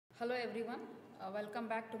Hello everyone, welcome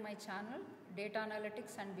back to my channel Data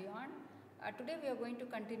Analytics and Beyond. Today we are going to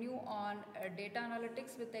continue on data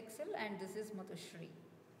analytics with Excel, and this is Madhushri.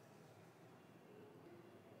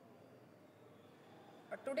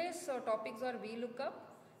 Today's topics are vlookup,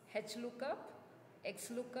 HLOOKUP,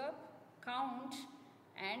 XLOOKUP, count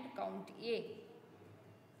and countA.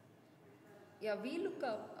 Yeah,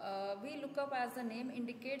 vlookup as the name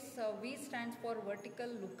indicates, V stands for vertical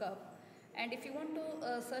lookup. And if you want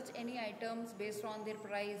to search any items based on their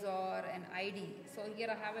price or an ID, so here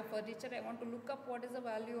I have a furniture, I want to look up what is the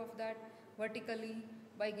value of that vertically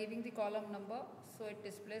by giving the column number, so it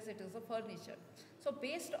displays it as a furniture. So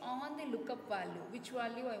based on the lookup value, which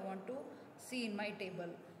value I want to see in my table.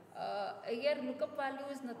 Here lookup value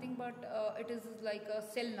is nothing but it is like a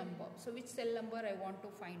cell number. So which cell number I want to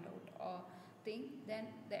find out then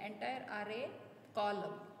the entire array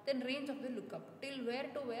column, then range of the lookup till where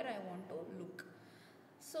to where I want to look.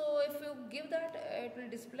 So if you give that, it will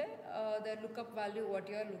display the lookup value what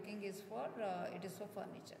you are looking is for, it is for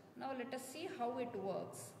furniture. Now let us see how it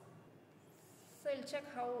works. So I'll check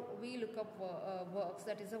how vlookup works,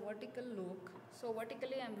 that is a vertical look. So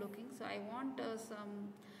vertically I am looking, so I want some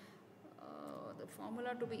the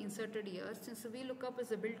formula to be inserted here. Since vlookup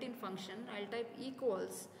is a built-in function, I'll type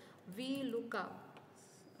equals vlookup.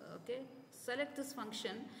 Okay, select this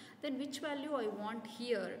function, then which value I want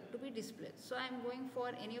here to be displayed. So I am going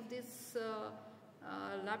for any of this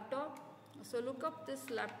laptop. So look up this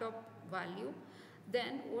laptop value,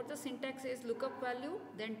 then what the syntax is, lookup value,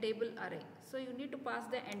 then table array. So you need to pass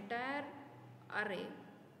the entire array.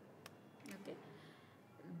 Okay,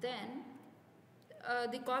 then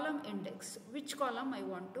the column index, which column I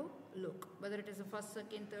want to look, whether it is the first,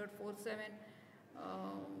 second, third, fourth, 7,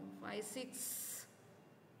 5, 6.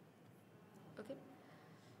 Okay,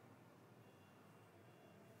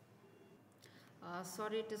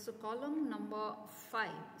 sorry, it is a column number 5.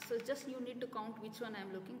 So just you need to count which one I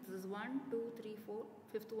am looking. This is 1, 2, 3, 4,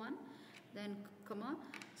 fifth one, then comma.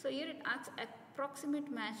 So here it asks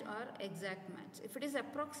approximate match or exact match. If it is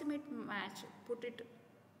approximate match, put it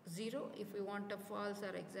 0. If you want a false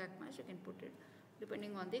or exact match, you can put it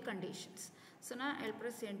depending on the conditions. So now I'll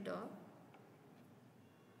press enter.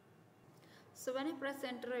 So when I press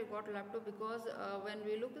enter, I got laptop, because when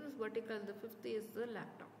we look at this vertical, the fifth is the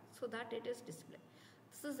laptop, so that it is displayed.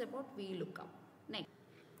 This is about vlookup. Next,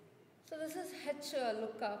 so this is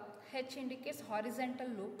HLOOKUP. H indicates horizontal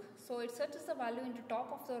look, so it searches the value into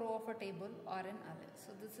top of the row of a table or an array.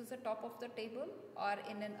 So this is the top of the table, or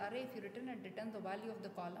in an array if you return the value of the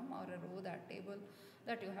column or a row, that table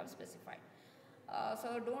that you have specified.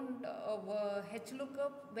 So don't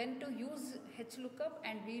HLOOKUP, when to use HLOOKUP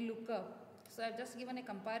and vlookup. So I have just given a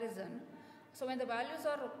comparison. So when the values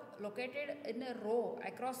are located in a row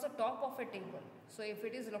across the top of a table, so if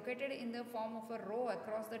it is located in the form of a row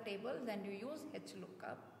across the table, then you use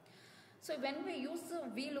HLOOKUP. So when we use the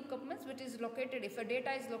vlookup, means which is located, if a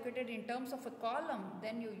data is located in terms of a column,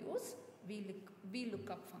 then you use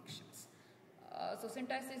vlookup functions. So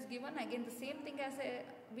syntax is given, again the same thing as a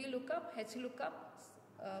vlookup,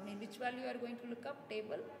 HLOOKUP, mean which value you are going to look up,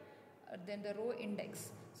 table, then the row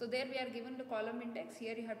index. So there we are given the column index,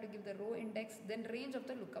 here you have to give the row index, then range of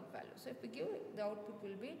the lookup value. So if we give, the output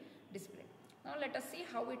will be displayed. Now let us see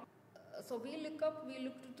how it, so vlookup, we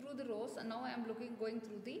looked through the rows, and now I am going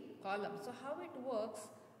through the columns. So how it works,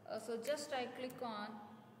 so just I click on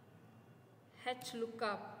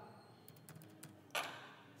HLOOKUP.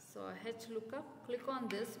 So HLOOKUP, click on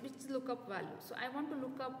this, which lookup value. So I want to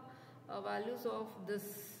look up values of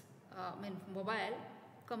this mobile,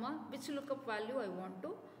 comma, which lookup value I want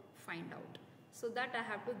to find out. So that I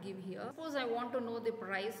have to give here. Suppose I want to know the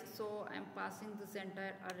price, so I am passing this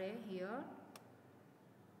entire array here.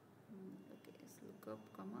 Okay, so lookup,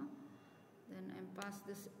 comma, then I am pass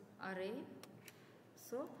this array.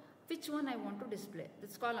 So which one I want to display,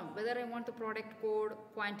 this column, whether I want the product code,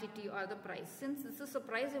 quantity, or the price. Since this is a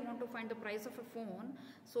price, I want to find the price of a phone.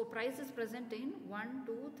 So price is present in 1,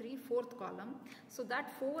 2, 3, 4th column. So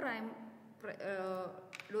that 4 I am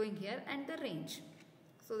doing here, and the range.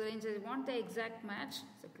 So the range, I want the exact match,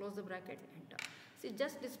 so close the bracket, enter. So it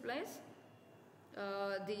just displays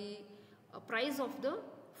the price of the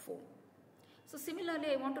phone. So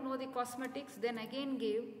similarly, I want to know the cosmetics, then again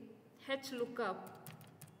give HLOOKUP.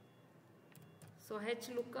 So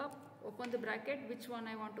HLOOKUP, open the bracket, which one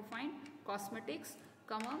I want to find, cosmetics,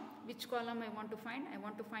 comma, which column I want to find, I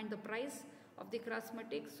want to find the price of the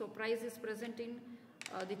cosmetics. So price is present in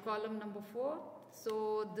the column number 4.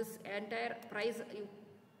 So this entire price, you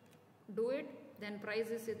do it, then price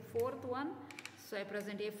is in 4th one. So I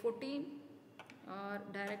present A14, or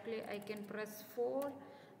directly I can press 4,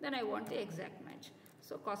 then I want the exact match.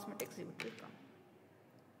 So cosmetics it will come.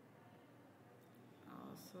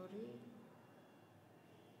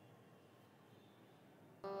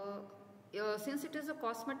 Since it is a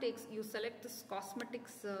cosmetics, you select this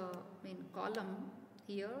cosmetics column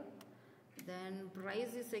here, then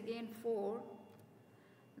price is again 4,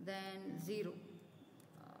 then 0.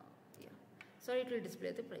 So it will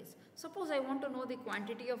display the price. Suppose I want to know the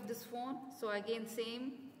quantity of this phone. So again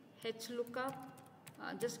same HLOOKUP.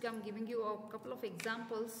 Just I'm giving you a couple of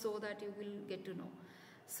examples so that you will get to know.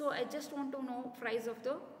 So I just want to know price of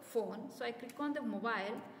the phone. So I click on the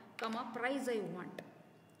mobile, comma price I want.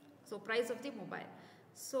 So price of the mobile.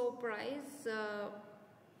 So price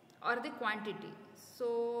or the quantity.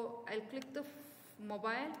 So I'll click the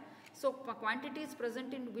mobile. So quantity is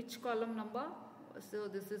present in which column number? So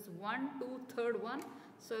this is 1, 2, third one.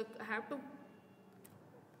 So I have to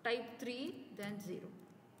type 3, then 0.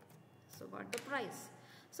 So got the price.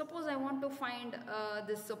 Suppose I want to find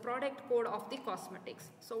this product code of the cosmetics.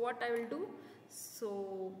 So what I will do?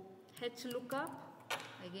 So HLOOKUP,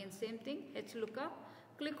 again same thing, HLOOKUP.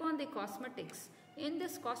 Click on the cosmetics. In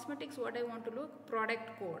this cosmetics, what I want to look?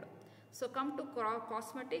 Product code. So come to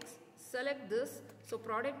cosmetics, select this. So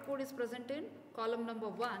product code is present in column number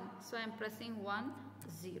 1. So I am pressing 1,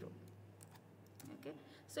 0. Okay.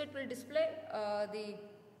 So it will display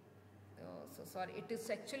it is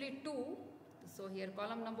actually 2. So here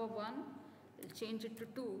column number 1, we'll change it to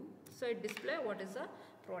 2. So it display what is the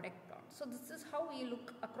product count. So this is how we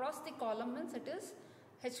look across the column, means it is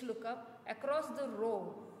HLOOKUP, across the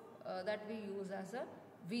row that we use as a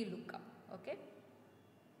vlookup. Okay.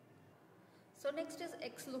 So next is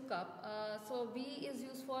XLOOKUP. So V is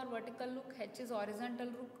used for vertical look, H is horizontal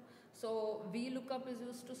look. So vlookup is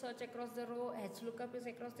used to search across the row, HLOOKUP is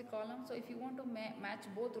across the column. So if you want to match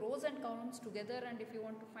both rows and columns together, and if you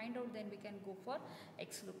want to find out, then we can go for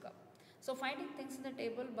XLOOKUP. So finding things in the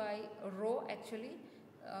table by row actually.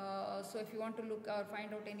 So if you want to look or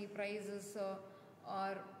find out any prices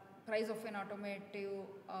or price of an automotive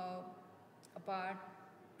part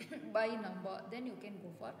by number, then you can go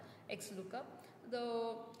for XLOOKUP.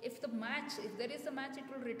 If there is a match, it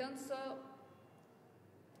will return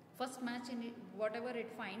first match in it, whatever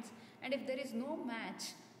it finds, and if there is no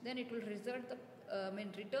match, then it will return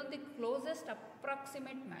the closest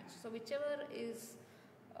approximate match. So whichever is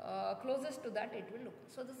closest to that, it will look.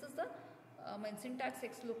 So this is the syntax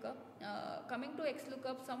XLOOKUP. Coming to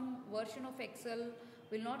XLOOKUP, some version of Excel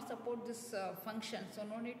will not support this function, so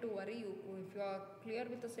no need to worry. If you are clear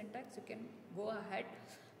with the syntax, you can go ahead.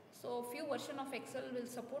 So few version of Excel will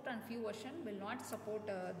support and few version will not support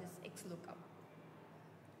this XLOOKUP.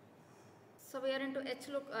 So we are into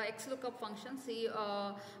XLOOKUP function. See,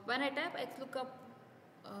 when I type XLOOKUP,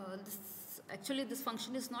 this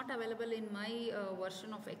function is not available in my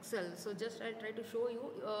version of Excel. So just I'll try to show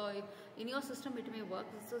you. In your system it may work.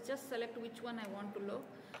 So just select which one I want to look,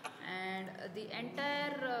 and the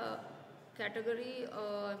entire category,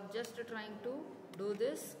 I'm just trying to do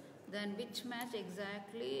this. Then which match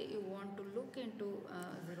exactly you want to look into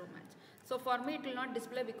 0 match. So for me it will not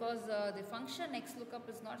display because the function XLOOKUP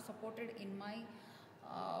is not supported in my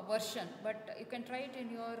version, but you can try it in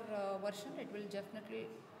your version. It will definitely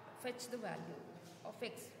fetch the value of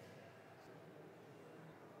X.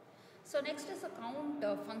 So next is a count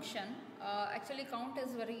function. Actually count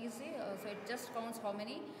is very easy. So it just counts how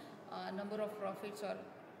many number of profits or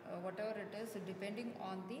whatever it is, depending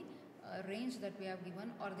on the range that we have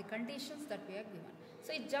given or the conditions that we have given.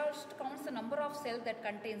 So it just counts the number of cells that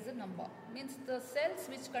contains the number. Means the cells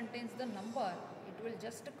which contains the number, it will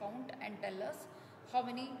just count and tell us how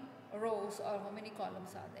many rows or how many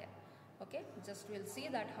columns are there. Okay, just we'll see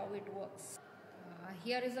that how it works.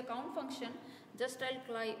 Here is a count function. Just I'll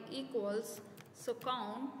try equals. So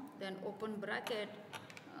count, then open bracket.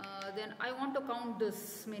 Then I want to count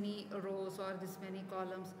this many rows or this many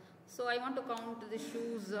columns. So I want to count the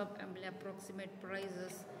shoes approximate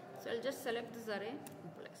prices. So I'll just select this array.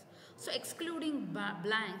 So excluding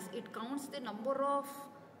blanks, it counts the number of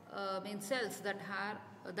cells that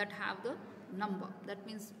have the number. That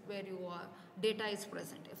means where your data is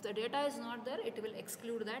present. If the data is not there, it will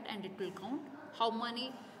exclude that and it will count how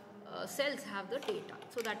many cells have the data.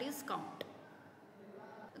 So that is count.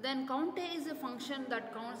 Then countA is a function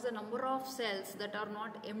that counts the number of cells that are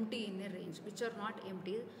not empty in a range, which are not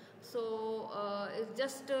empty. So it's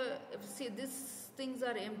just if see these things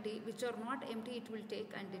are empty, which are not empty, it will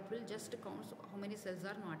take and it will just count how many cells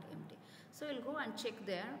are not empty. So we'll go and check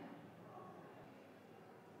there.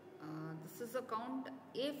 This is a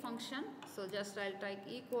countA function. So just I'll type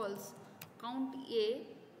equals countA.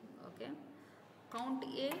 Okay,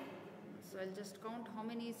 countA. So I'll just count how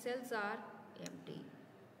many cells are empty.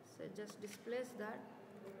 So just displace that.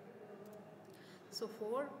 So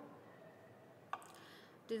 4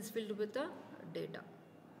 it is filled with the data.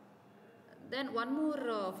 Then one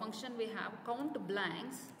more function we have, count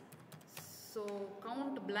blanks. So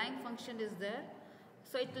count blank function is there.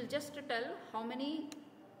 So it will just tell how many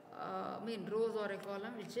rows or a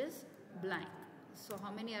column which is blank. So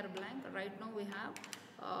how many are blank? Right now we have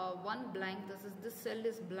one blank. This cell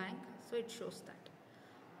is blank, so it shows that.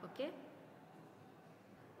 Okay.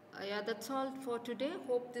 Yeah, that's all for today.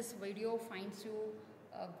 Hope this video finds you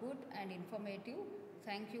good and informative.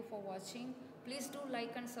 Thank you for watching. Please do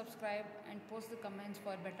like and subscribe and post the comments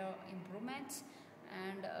for better improvements.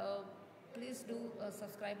 And please do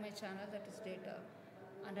subscribe my channel, that is Data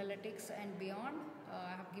Analytics and Beyond.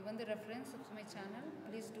 I have given the reference of my channel.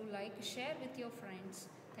 Please do like, share with your friends.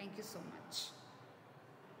 Thank you so much.